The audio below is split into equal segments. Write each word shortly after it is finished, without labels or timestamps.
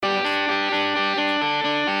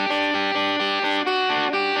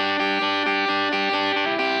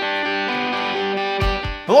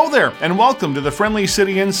Hello there, and welcome to the Friendly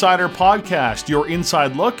City Insider Podcast, your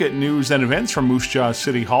inside look at news and events from Moose Jaw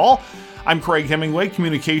City Hall. I'm Craig Hemingway,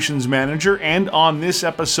 Communications Manager, and on this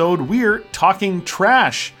episode, we're talking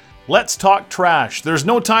trash. Let's talk trash. There's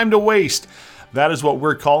no time to waste. That is what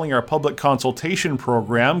we're calling our public consultation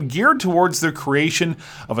program, geared towards the creation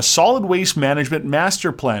of a solid waste management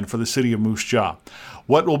master plan for the city of Moose Jaw.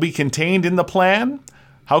 What will be contained in the plan?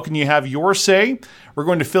 How can you have your say? We're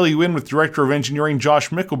going to fill you in with Director of Engineering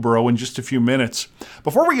Josh Mickleborough in just a few minutes.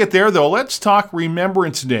 Before we get there, though, let's talk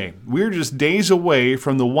Remembrance Day. We're just days away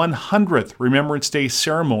from the 100th Remembrance Day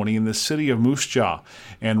ceremony in the city of Moose Jaw.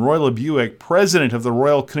 And Roy LaBuick, President of the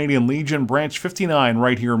Royal Canadian Legion Branch 59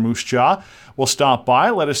 right here in Moose Jaw, will stop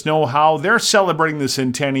by, let us know how they're celebrating the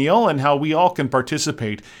centennial and how we all can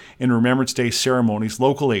participate in Remembrance Day ceremonies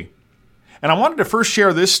locally. And I wanted to first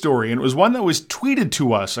share this story, and it was one that was tweeted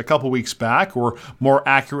to us a couple weeks back, or more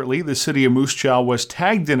accurately, the city of Moose Jaw was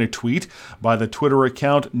tagged in a tweet by the Twitter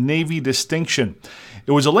account Navy Distinction.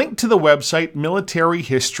 It was a link to the website Military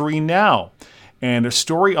History Now, and a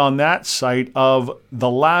story on that site of the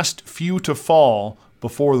last few to fall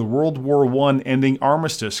before the World War I ending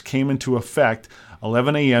armistice came into effect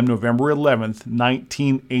 11 a.m. November 11th,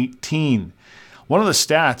 1918. One of the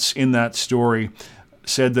stats in that story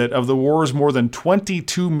said that of the war's more than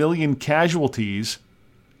 22 million casualties,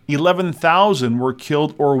 11,000 were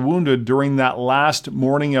killed or wounded during that last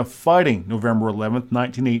morning of fighting, November 11th,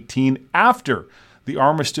 1918, after the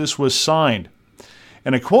armistice was signed.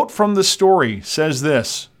 And a quote from the story says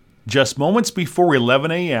this: "Just moments before 11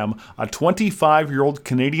 a.m., a 25-year-old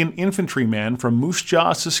Canadian infantryman from Moose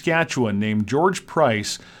Jaw, Saskatchewan, named George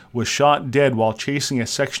Price, was shot dead while chasing a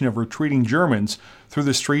section of retreating Germans through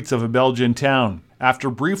the streets of a Belgian town.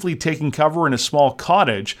 After briefly taking cover in a small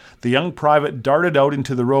cottage, the young private darted out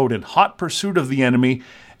into the road in hot pursuit of the enemy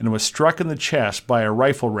and was struck in the chest by a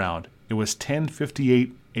rifle round. It was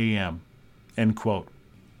 10:58 a.m." End quote.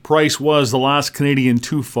 Price was the last Canadian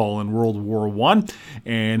to fall in World War I,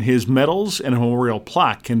 and his medals and a memorial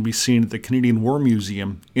plaque can be seen at the Canadian War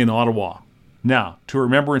Museum in Ottawa. Now, to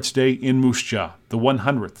Remembrance Day in Moose Jaw, the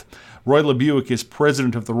 100th. Roy LaBuick is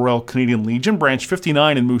president of the Royal Canadian Legion, Branch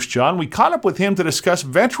 59 in Moose Jaw, and we caught up with him to discuss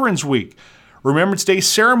Veterans Week, Remembrance Day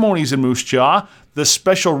ceremonies in Moose Jaw, the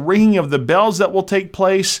special ringing of the bells that will take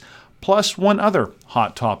place, plus one other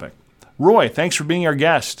hot topic. Roy, thanks for being our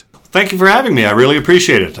guest. Thank you for having me. I really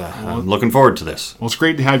appreciate it. I'm looking forward to this. Well, it's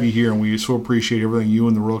great to have you here, and we so appreciate everything you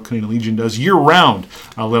and the Royal Canadian Legion does year-round,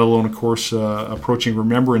 let alone, of course, approaching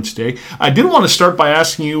Remembrance Day. I did want to start by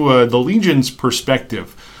asking you the Legion's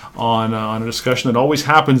perspective on a discussion that always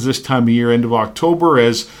happens this time of year, end of October,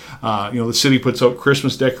 as the city puts out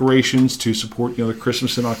Christmas decorations to support the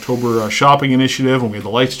Christmas in October shopping initiative, and we have the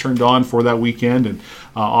lights turned on for that weekend and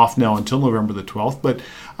off now until November the 12th. But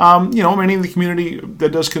many in the community,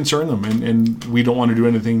 that does concern them, and we don't want to do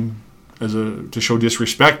anything to show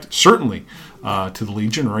disrespect, certainly, to the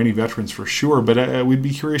Legion or any veterans for sure. But we'd be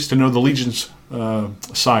curious to know the Legion's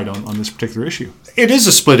side on this particular issue. It is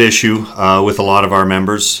a split issue with a lot of our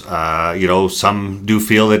members. Some do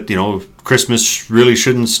feel that, Christmas really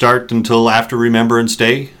shouldn't start until after Remembrance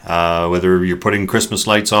Day, whether you're putting Christmas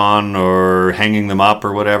lights on or hanging them up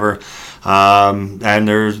or whatever. And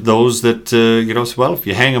there's those that, say, well, if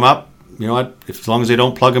you hang them up, you know what, as long as they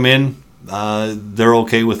don't plug them in, they're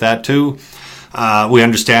okay with that too. We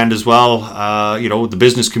understand as well, the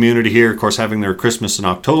business community here, of course, having their Christmas in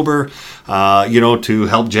October, to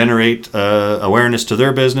help generate awareness to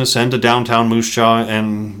their business and to downtown Moose Jaw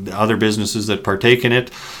and other businesses that partake in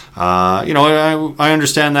it. I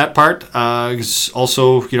understand that part.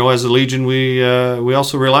 Also, as a Legion, we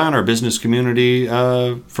also rely on our business community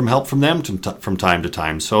from help from them from time to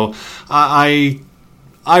time. So I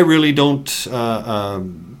really don't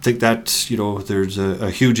think that there's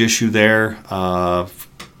a huge issue there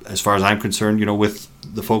as far as I'm concerned. With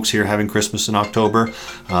the folks here having Christmas in October,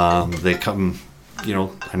 they come.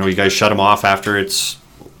 I know you guys shut them off after it's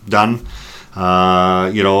done.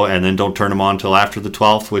 And then don't turn them on until after the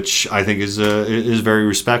 12th, which I think is very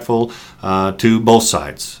respectful to both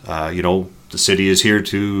sides. The city is here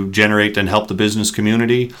to generate and help the business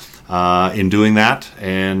community in doing that,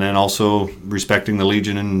 and then also respecting the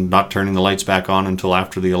Legion and not turning the lights back on until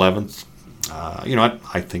after the 11th.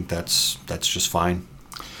 I think that's just fine.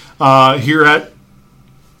 Here at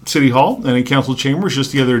City Hall and in Council Chambers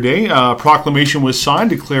just the other day. A proclamation was signed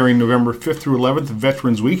declaring November 5th through 11th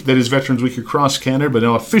Veterans Week. That is Veterans Week across Canada, but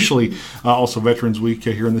now officially also Veterans Week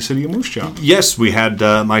here in the city of Moose Jaw. Yes, we had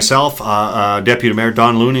myself, Deputy Mayor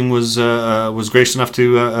Don Looning was gracious enough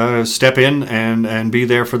to step in and be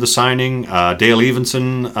there for the signing. Dale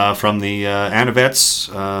Evenson from the Anavets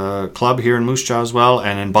Club here in Moose Jaw as well,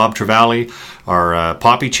 and then Bob Trevally, our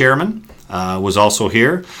Poppy chairman, was also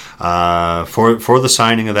here for the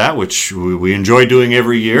signing of that, which we enjoy doing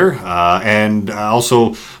every year. And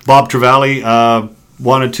also Bob Trevally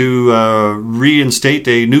wanted to reinstate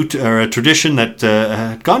a new tradition that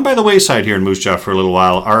had gone by the wayside here in Moose Jaw for a little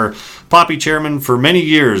while. Our Poppy chairman for many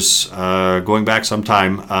years, going back some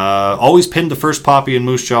time, always pinned the first Poppy in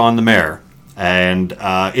Moose Jaw on the mayor. And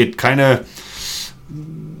it kind of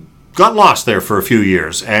got lost there for a few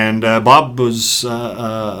years, and Bob was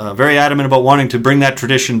very adamant about wanting to bring that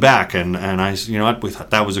tradition back, and I, we thought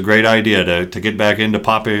that was a great idea to get back into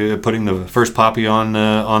Poppy, putting the first Poppy on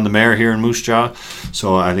the mayor here in Moose Jaw.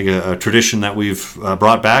 So I think a tradition that we've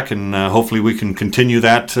brought back, and hopefully we can continue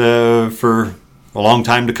that for a long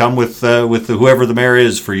time to come with whoever the mayor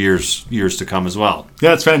is for years to come as well.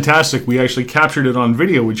 Yeah, it's fantastic. We actually captured it on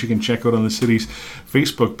video, which you can check out on the city's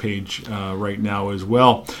Facebook page right now as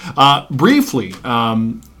well. Briefly,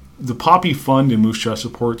 the Poppy Fund in Moose Jaw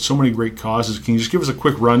supports so many great causes. Can you just give us a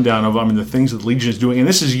quick rundown of the things that the Legion is doing? And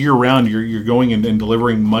this is year-round. You're going and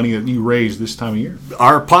delivering money that you raise this time of year.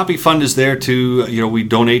 Our Poppy Fund is there to, we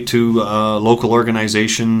donate to local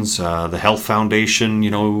organizations, the Health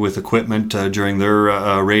Foundation, with equipment during their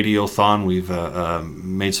radiothon. We've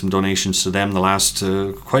made some donations to them the last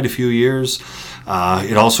quite a few years.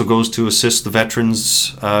 It also goes to assist the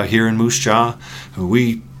veterans here in Moose Jaw.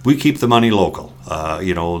 We keep the money local.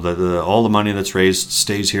 All the money that's raised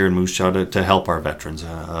stays here in Moose Jaw to help our veterans.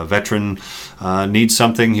 A veteran needs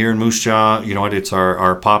something here in Moose Jaw. It's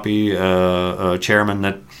our Poppy chairman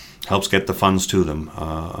that helps get the funds to them.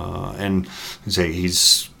 And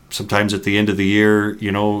he's sometimes at the end of the year,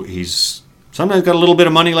 he's sometimes got a little bit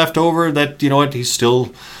of money left over that, he's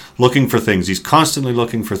still looking for things. He's constantly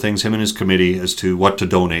looking for things, him and his committee, as to what to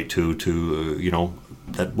donate to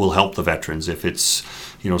that will help the veterans. If it's,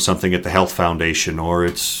 something at the Health Foundation or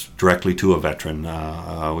it's directly to a veteran,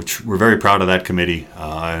 which we're very proud of that committee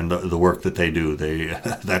and the work that they do.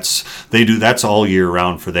 That's all year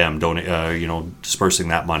round for them, dispersing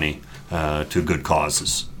that money to good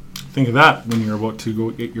causes. Think of that when you're about to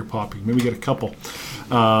go get your Poppy. Maybe get a couple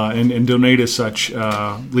and donate as such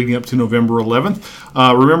leading up to November 11th.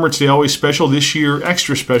 Remembrance Day always special. This year,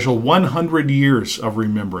 extra special, 100 years of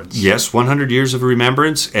Remembrance. Yes, 100 years of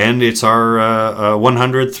Remembrance, and it's our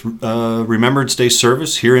 100th Remembrance Day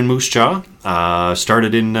service here in Moose Jaw.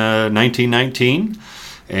 Started in 1919.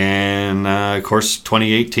 And, of course,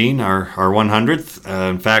 2018, our 100th.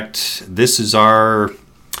 In fact, this is our,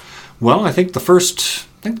 I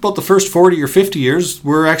think about the first 40 or 50 years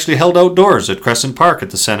were actually held outdoors at Crescent Park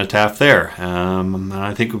at the Cenotaph there. And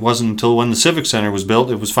I think it wasn't until when the Civic Center was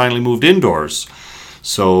built, it was finally moved indoors.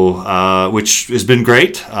 So, which has been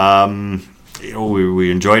great.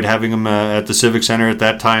 We enjoyed having them at the Civic Center at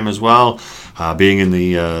that time as well. Being in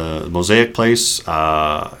the Mosaic Place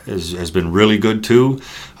has been really good too.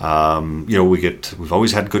 We've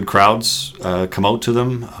always had good crowds come out to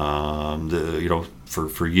them.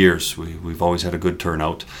 For years, we've always had a good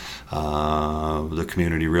turnout. The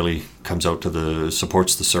community really comes out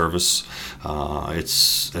supports the service.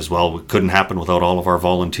 It's as well, it couldn't happen without all of our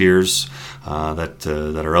volunteers that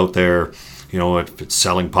are out there. If it's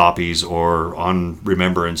selling poppies or on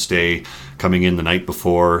Remembrance Day, coming in the night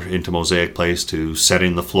before into Mosaic Place to set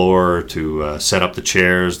in the floor, to set up the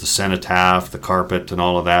chairs, the cenotaph, the carpet, and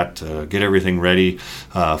all of that, get everything ready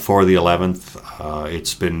for the 11th.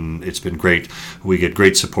 It's been great. We get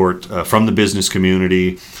great support from the business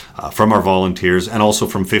community, from our volunteers, and also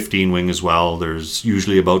from 15 Wing as well. There's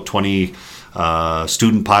usually about 20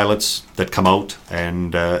 student pilots that come out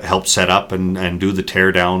and help set up and do the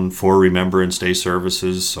tear down for Remembrance Day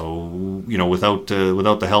services. So without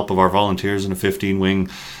the help of our volunteers in a 15 Wing,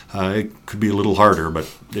 it could be a little harder, but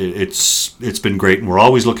it's been great, and we're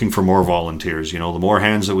always looking for more volunteers. The more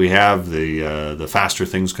hands that we have, the faster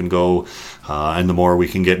things can go, and the more we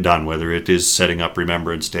can get done, whether it is setting up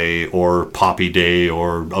Remembrance Day or Poppy Day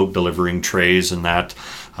or out delivering trays and that.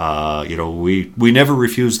 We never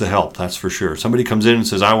refuse the help, that's for sure. Somebody comes in and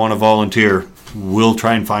says, I want to volunteer, we'll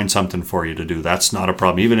try and find something for you to do. That's not a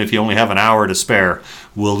problem. Even if you only have an hour to spare,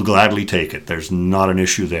 we'll gladly take it. There's not an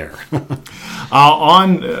issue there.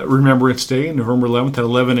 On Remembrance Day, November 11th at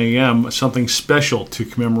 11 a.m., something special to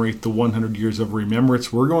commemorate the 100 years of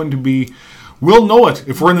Remembrance. We're going to be We'll know it.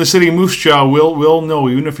 If we're in the city of Moose Jaw, we'll know.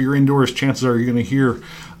 Even if you're indoors, chances are you're going to hear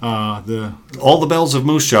all the bells of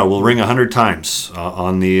Moose Jaw will ring 100 times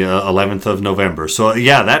on the 11th of November. So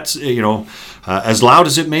that's as loud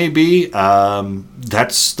as it may be. I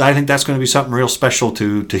think that's going to be something real special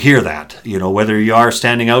to hear that. Whether you are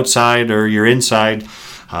standing outside or you're inside,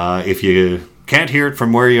 if you can't hear it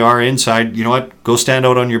from where you are inside, you know what? Go stand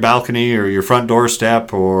out on your balcony or your front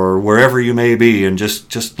doorstep or wherever you may be and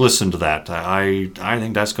just listen to that. I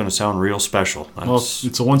think that's going to sound real special.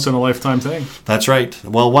 It's a once-in-a-lifetime thing. That's right.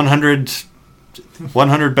 Well, 100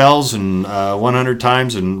 bells and 100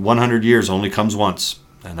 times and 100 years only comes once,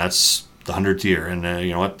 and that's the 100th year. And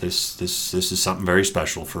you know what? This is something very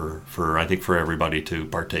special for I think for everybody to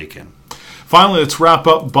partake in. Finally, let's wrap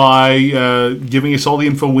up by giving us all the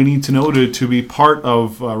info we need to know to be part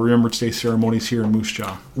of Remembrance Day ceremonies here in Moose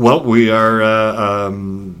Jaw. Well, we are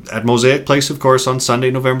at Mosaic Place, of course, on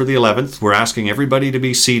Sunday, November the 11th. We're asking everybody to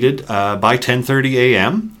be seated by 10:30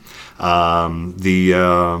 a.m. The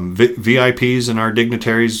VIPs and our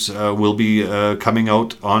dignitaries will be coming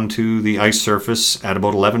out onto the ice surface at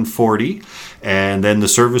about 11:40, and then the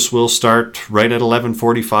service will start right at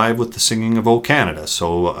 11:45 with the singing of O Canada.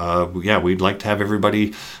 So we'd like to have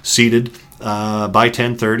everybody seated by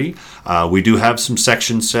 10:30. We do have some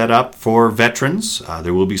sections set up for veterans.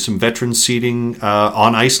 There will be some veteran seating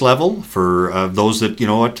on ice level for those that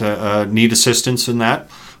need assistance in that.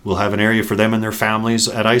 We'll have an area for them and their families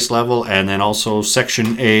at ice level, and then also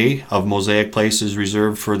Section A of Mosaic Place is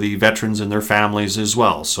reserved for the veterans and their families as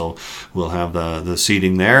well. So we'll have the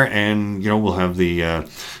seating there, and we'll have the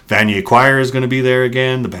Vanier Choir is going to be there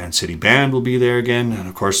again. The Band City Band will be there again, and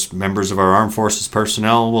of course members of our Armed Forces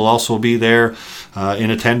personnel will also be there in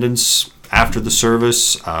attendance after the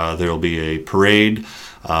service. There will be a parade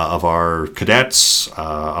of our cadets,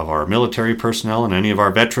 of our military personnel, and any of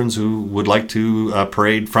our veterans who would like to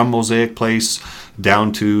parade from Mosaic Place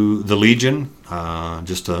down to the Legion,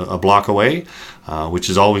 just a block away, which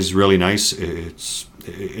is always really nice.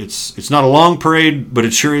 It's not a long parade, but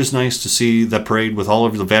it sure is nice to see the parade with all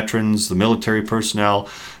of the veterans, the military personnel,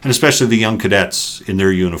 and especially the young cadets in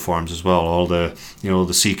their uniforms as well. All the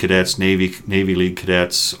Sea Cadets, Navy League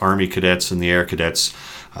cadets, Army cadets, and the Air Cadets.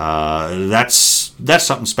 That's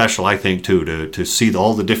something special, I think, too, to see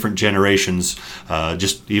all the different generations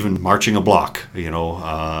just even marching a block.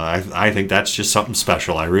 I think that's just something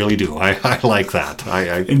special. I really do. I like that.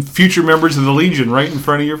 And future members of the Legion right in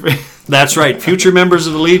front of your face. That's right. Future members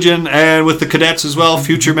of the Legion, and with the cadets as well,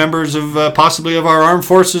 future members of possibly of our armed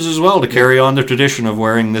forces as well, to carry on the tradition of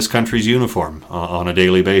wearing this country's uniform on a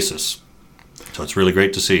daily basis. So it's really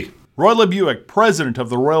great to see. Roy LaBuick, President of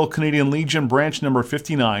the Royal Canadian Legion, Branch number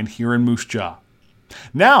 59 here in Moose Jaw.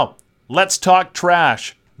 Now, let's talk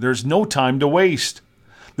trash. There's no time to waste.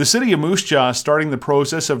 The City of Moose Jaw is starting the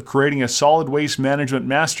process of creating a solid waste management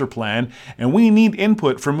master plan, and we need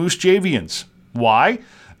input from Moose Javians. Why?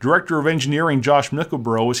 Director of Engineering Josh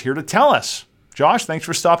Mickleborough is here to tell us. Josh, thanks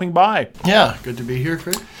for stopping by. Yeah, good to be here,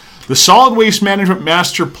 Craig. The Solid Waste Management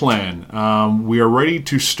Master Plan. We are ready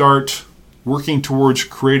to start working towards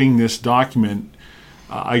creating this document.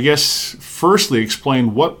 I guess, firstly,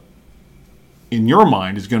 explain what, in your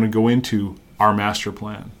mind, is going to go into our master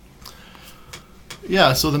plan.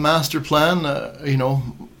 Yeah, so the master plan,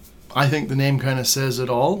 I think the name kind of says it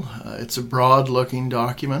all. It's a broad-looking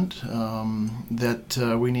document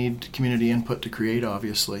that we need community input to create,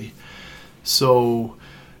 obviously. So,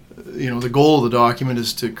 the goal of the document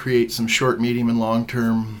is to create some short, medium, and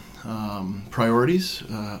long-term priorities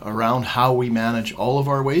around how we manage all of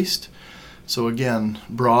our waste. So again,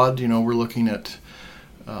 broad, we're looking at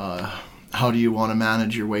how do you want to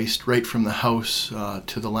manage your waste right from the house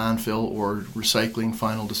to the landfill or recycling,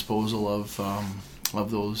 final disposal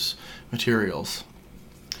of those materials.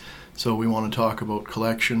 So we want to talk about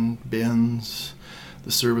collection, bins,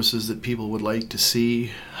 the services that people would like to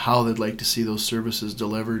see, how they'd like to see those services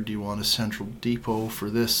delivered. Do you want a central depot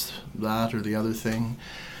for this, that, or the other thing?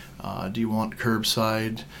 Do you want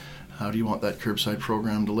curbside? How do you want that curbside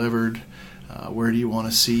program delivered? Where do you want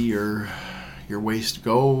to see your waste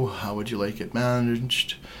go? How would you like it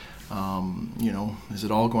managed? Is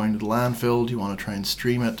it all going to the landfill? Do you want to try and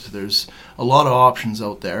stream it? There's a lot of options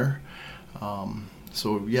out there.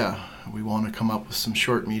 We want to come up with some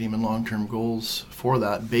short, medium, and long-term goals for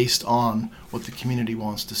that based on what the community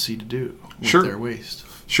wants to see to do with their waste.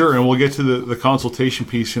 Sure, and we'll get to the consultation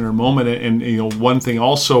piece in a moment. And one thing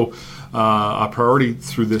also, a priority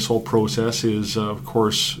through this whole process is, of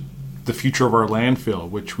course, the future of our landfill,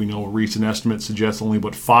 which we know recent estimates suggest only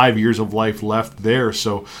about 5 years of life left there.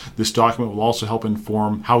 So this document will also help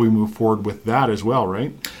inform how we move forward with that as well,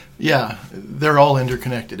 right? Yeah, they're all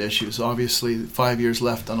interconnected issues. Obviously, 5 years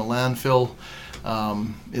left on a landfill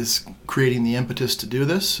is creating the impetus to do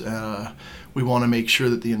this. We want to make sure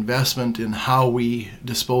that the investment in how we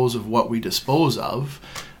dispose of what we dispose of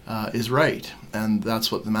is right, and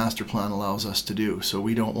that's what the master plan allows us to do. So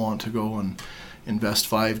we don't want to go and invest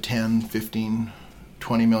 5, 10, 15,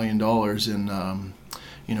 $20 million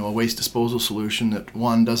in a waste disposal solution that,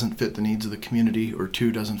 one, doesn't fit the needs of the community, or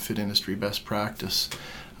two, doesn't fit industry best practice,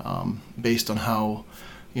 based on how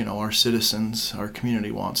our citizens, our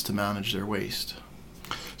community wants to manage their waste.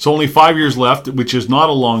 So only 5 years left, which is not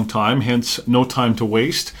a long time, hence no time to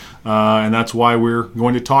waste. And that's why we're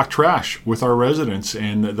going to talk trash with our residents.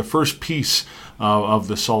 And the first piece of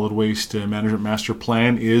the solid waste management master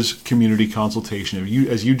plan is community consultation.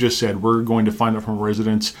 As you just said, we're going to find out from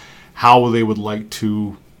residents how they would like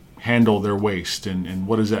to handle their waste, and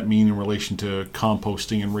what does that mean in relation to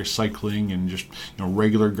composting and recycling and just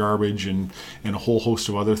regular garbage and a whole host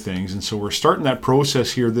of other things. And so we're starting that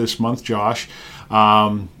process here this month, Josh.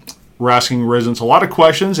 We're asking residents a lot of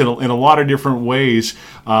questions in a lot of different ways,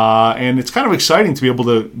 and it's kind of exciting to be able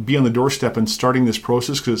to be on the doorstep and starting this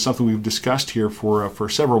process, because it's something we've discussed here for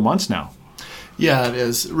several months now. Yeah, it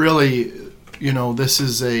is. Really, this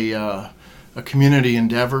is a community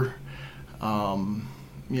endeavor.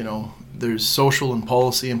 There's social and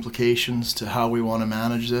policy implications to how we want to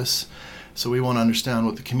manage this. So we want to understand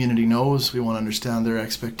what the community knows. We want to understand their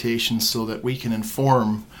expectations so that we can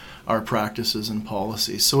inform our practices and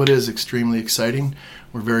policies. So it is extremely exciting.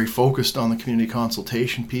 We're very focused on the community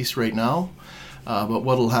consultation piece right now. But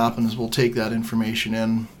what will happen is we'll take that information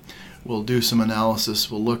in, we'll do some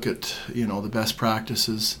analysis, we'll look at the best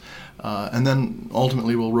practices, and then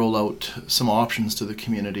ultimately we'll roll out some options to the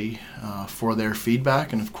community for their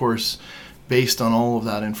feedback. And of course, based on all of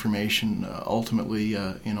that information, ultimately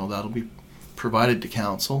that'll be provided to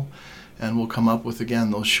council, and we'll come up with,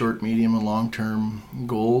 again, those short, medium, and long-term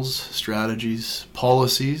goals, strategies,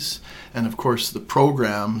 policies, and of course the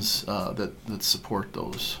programs that support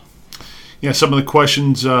those. Yeah, some of the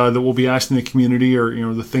questions that we'll be asking the community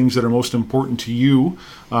are, the things that are most important to you,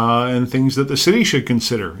 and things that the city should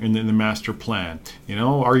consider in the master plan.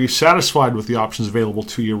 Are you satisfied with the options available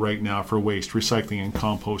to you right now for waste, recycling, and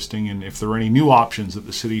composting, and if there are any new options that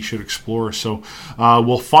the city should explore? So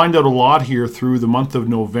we'll find out a lot here through the month of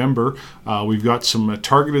November. We've got some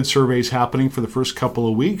targeted surveys happening for the first couple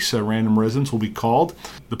of weeks. Random residents will be called.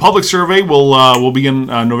 The public survey will begin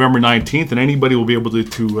November 19th, and anybody will be able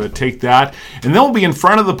to take that. And then we'll be in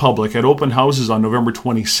front of the public at open houses on November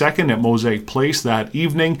 22nd at Mosaic Place that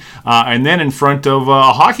evening, and then in front of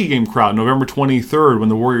a hockey game crowd November 23rd when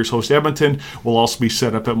the Warriors host Edmonton. Will also be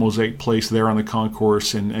set up at Mosaic Place there on the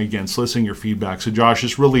concourse, and again, soliciting your feedback. So Josh,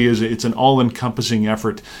 this really it's an all-encompassing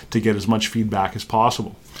effort to get as much feedback as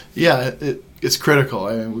possible. Yeah, it's critical.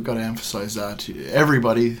 We've got to emphasize that.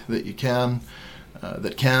 Everybody that you can,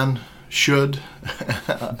 should,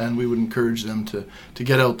 and we would encourage them to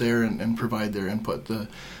get out there and provide their input.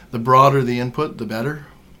 The broader the input, the better.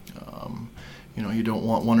 You don't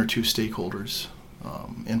want one or two stakeholders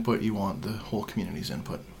input. You want the whole community's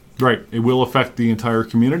input. Right. It will affect the entire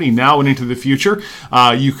community now and into the future.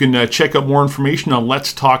 You can check out more information on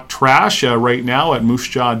Let's Talk Trash right now at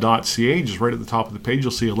moosejaw.ca. Just right at the top of the page,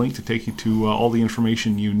 you'll see a link to take you to all the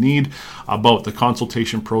information you need about the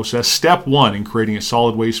consultation process. Step 1 in creating a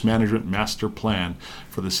solid waste management master plan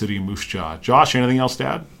for the city of Moose Jaw. Josh, anything else to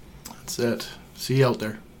add? That's it. See you out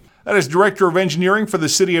there. That is Director of Engineering for the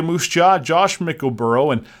City of Moose Jaw, Josh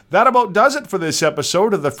Mickleborough, and that about does it for this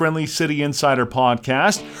episode of the Friendly City Insider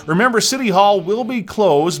podcast. Remember, City Hall will be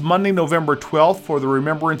closed Monday, November 12th for the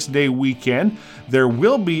Remembrance Day weekend. There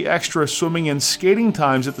will be extra swimming and skating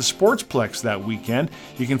times at the Sportsplex that weekend.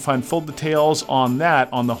 You can find full details on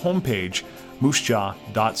that on the homepage,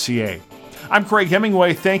 moosejaw.ca. I'm Craig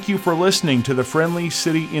Hemingway. Thank you for listening to the Friendly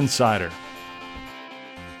City Insider.